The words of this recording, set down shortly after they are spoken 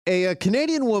A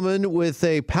Canadian woman with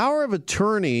a power of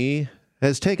attorney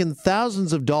has taken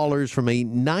thousands of dollars from a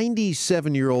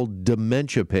 97-year-old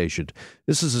dementia patient.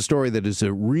 This is a story that is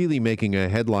really making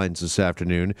headlines this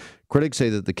afternoon. Critics say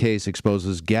that the case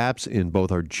exposes gaps in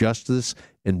both our justice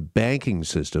and banking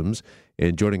systems.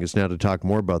 And joining us now to talk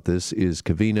more about this is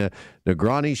Kavina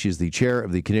Nagrani. She's the chair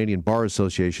of the Canadian Bar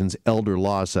Association's Elder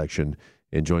Law section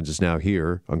and joins us now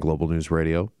here on Global News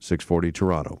Radio, 640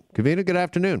 Toronto. Kavina, good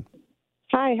afternoon.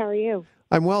 Hi, how are you?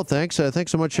 I'm well, thanks.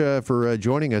 Thanks so much for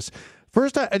joining us.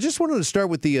 First, I just wanted to start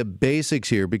with the basics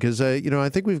here because, I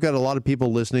think we've got a lot of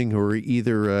people listening who are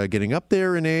either getting up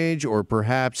there in age or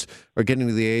perhaps are getting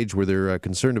to the age where they're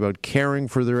concerned about caring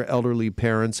for their elderly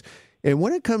parents. And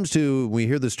when it comes to, we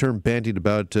hear this term bandied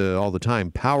about all the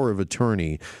time, power of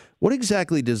attorney, what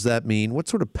exactly does that mean? What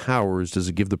sort of powers does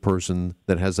it give the person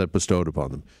that has that bestowed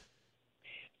upon them?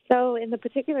 So in the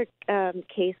particular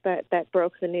case that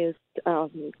broke the news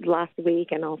last week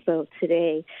and also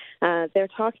today, they're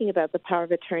talking about the power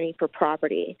of attorney for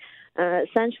property.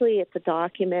 Essentially, it's a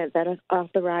document that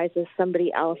authorizes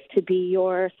somebody else to be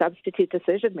your substitute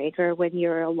decision maker when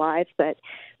you're alive, but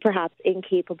perhaps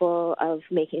incapable of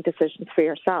making decisions for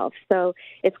yourself. So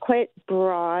it's quite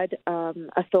broad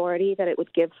authority that it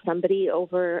would give somebody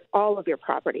over all of your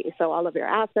property. So all of your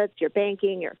assets, your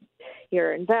banking,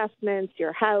 your investments,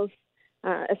 your house.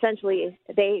 Essentially,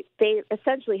 they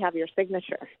essentially have your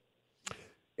signature.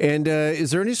 And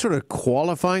is there any sort of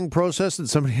qualifying process that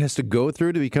somebody has to go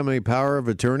through to become a power of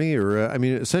attorney? Or,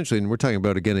 essentially, and we're talking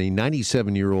about, again, a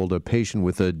 97-year-old patient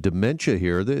with a dementia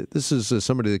here. This is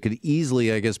somebody that could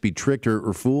easily, I guess, be tricked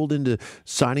or fooled into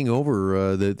signing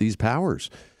over these powers.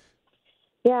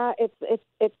 Yeah,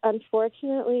 it's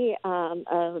unfortunately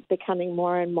becoming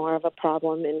more and more of a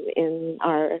problem in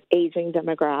our aging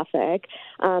demographic.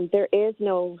 There is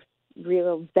no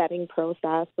real vetting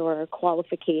process or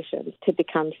qualifications to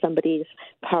become somebody's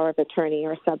power of attorney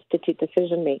or substitute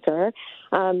decision maker.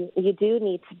 You do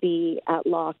need to be at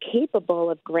law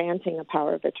capable of granting a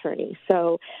power of attorney.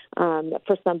 So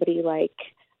for somebody like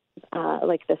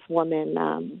this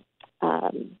woman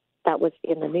that was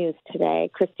in the news today,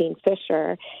 Christine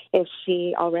Fisher, if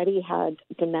she already had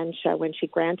dementia when she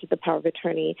granted the power of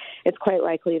attorney, it's quite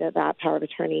likely that power of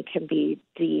attorney can be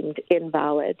deemed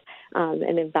invalid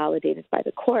and invalidated by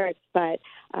the courts. But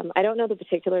I don't know the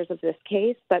particulars of this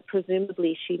case, but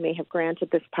presumably she may have granted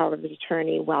this power of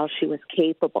attorney while she was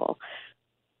capable.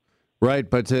 Right,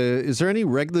 but is there any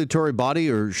regulatory body,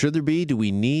 or should there be? Do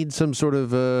we need some sort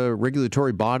of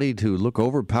regulatory body to look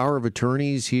over power of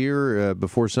attorneys here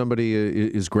before somebody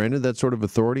is granted that sort of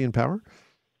authority and power?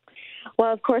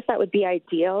 Well, of course, that would be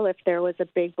ideal if there was a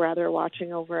big brother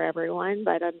watching over everyone.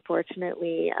 But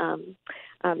unfortunately,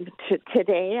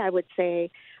 today, I would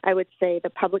say the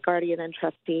public guardian and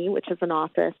trustee, which is an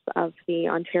office of the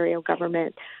Ontario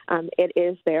government, it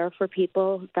is there for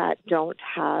people that don't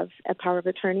have a power of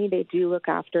attorney. They do look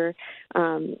after,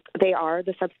 they are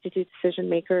the substitute decision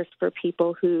makers for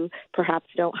people who perhaps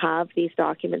don't have these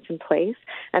documents in place.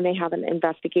 And they have an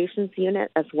investigations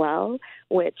unit as well,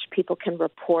 which people can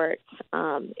report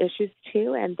issues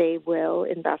to, and they will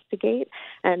investigate.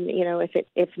 And,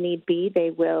 if need be, they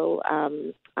will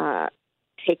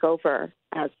take over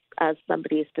as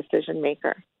somebody's decision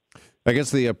maker. I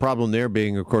guess the problem there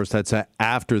being, of course, that's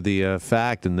after the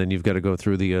fact, and then you've got to go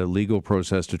through the legal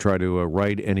process to try to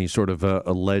right any sort of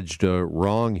alleged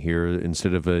wrong here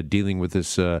instead of dealing with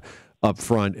this up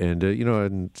front. And,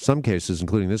 in some cases,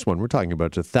 including this one, we're talking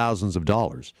about thousands of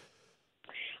dollars.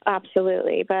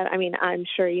 Absolutely. But, I'm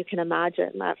sure you can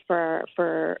imagine that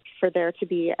for there to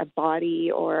be a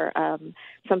body or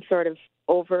some sort of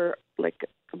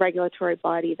regulatory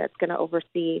body that's going to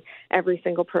oversee every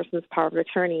single person's power of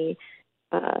attorney,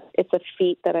 it's a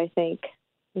feat that I think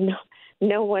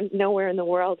nowhere in the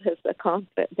world has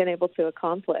been able to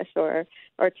accomplish or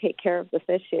take care of this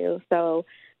issue. So,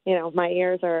 my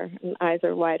ears and eyes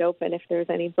are wide open if there's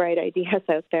any bright ideas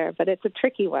out there. But it's a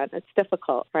tricky one. It's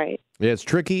difficult, right? Yeah, it's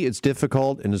tricky. It's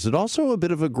difficult. And is it also a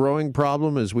bit of a growing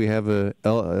problem as we have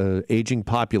a aging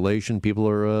population? People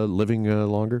are living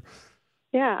longer?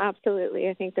 Yeah, absolutely.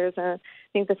 I think the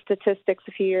statistics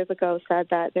a few years ago said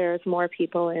that there's more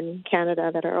people in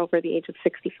Canada that are over the age of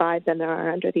 65 than there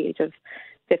are under the age of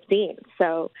 15.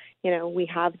 So, we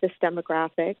have this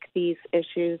demographic. These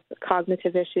issues,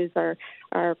 cognitive issues, are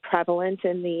prevalent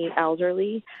in the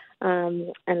elderly,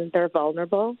 and they're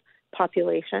vulnerable.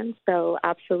 population. So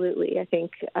absolutely, I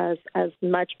think as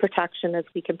much protection as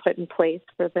we can put in place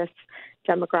for this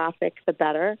demographic, the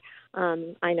better.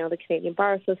 I know the Canadian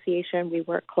Bar Association, we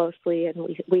work closely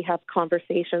and we have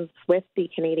conversations with the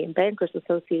Canadian Bankers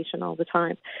Association all the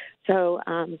time. So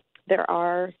there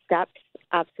are steps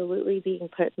absolutely being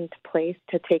put into place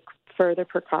to take further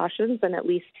precautions and at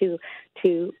least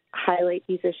to highlight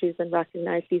these issues and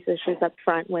recognize these issues up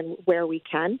front where we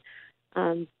can.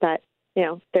 But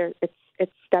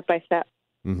it's step by step.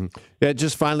 Mm-hmm. Yeah,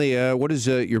 just finally, what is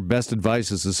your best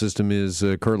advice as the system is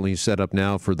currently set up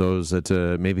now for those that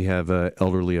maybe have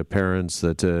elderly parents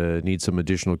that need some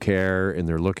additional care and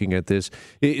they're looking at this?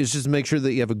 It's just make sure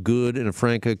that you have a good and a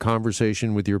frank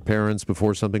conversation with your parents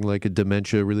before something like a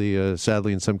dementia really,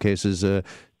 sadly, in some cases,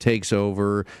 takes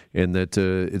over, and that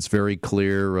it's very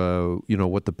clear,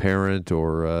 what the parent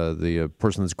or the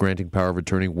person that's granting power of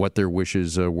attorney, what their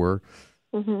wishes were.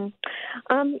 Mm-hmm.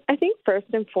 I think first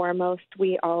and foremost,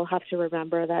 we all have to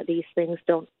remember that these things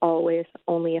don't always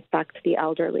only affect the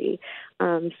elderly.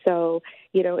 So,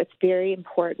 it's very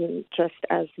important just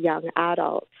as young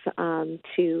adults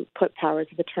to put powers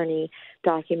of attorney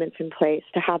documents in place,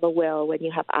 to have a will when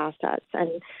you have assets.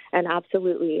 And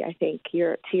absolutely, I think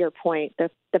to your point,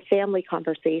 the family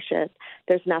conversation,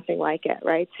 there's nothing like it,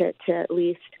 right? To at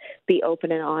least be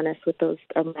open and honest with those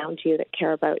around you that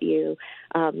care about you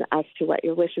as to what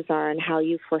your wishes are and how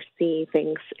you foresee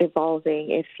things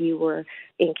evolving if you were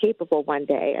incapable one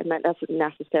day. And that doesn't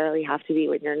necessarily have to be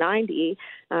when you're 90.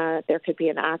 There could be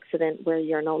an accident where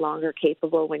you're no longer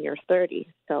capable when you're 30.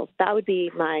 So that would be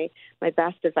my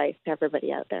best advice to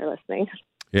everybody out there listening.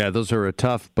 Yeah, those are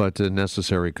tough but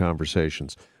necessary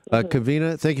conversations.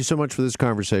 Kavina, thank you so much for this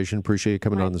conversation. Appreciate you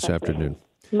coming on this afternoon.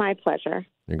 My pleasure.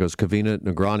 There goes Kavina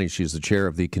Nagrani. She's the chair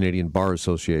of the Canadian Bar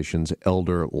Association's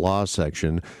Elder Law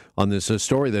Section on this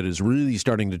story that is really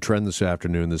starting to trend this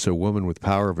afternoon. This a woman with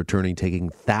power of attorney taking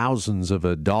thousands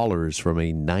of dollars from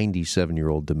a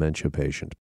 97-year-old dementia patient.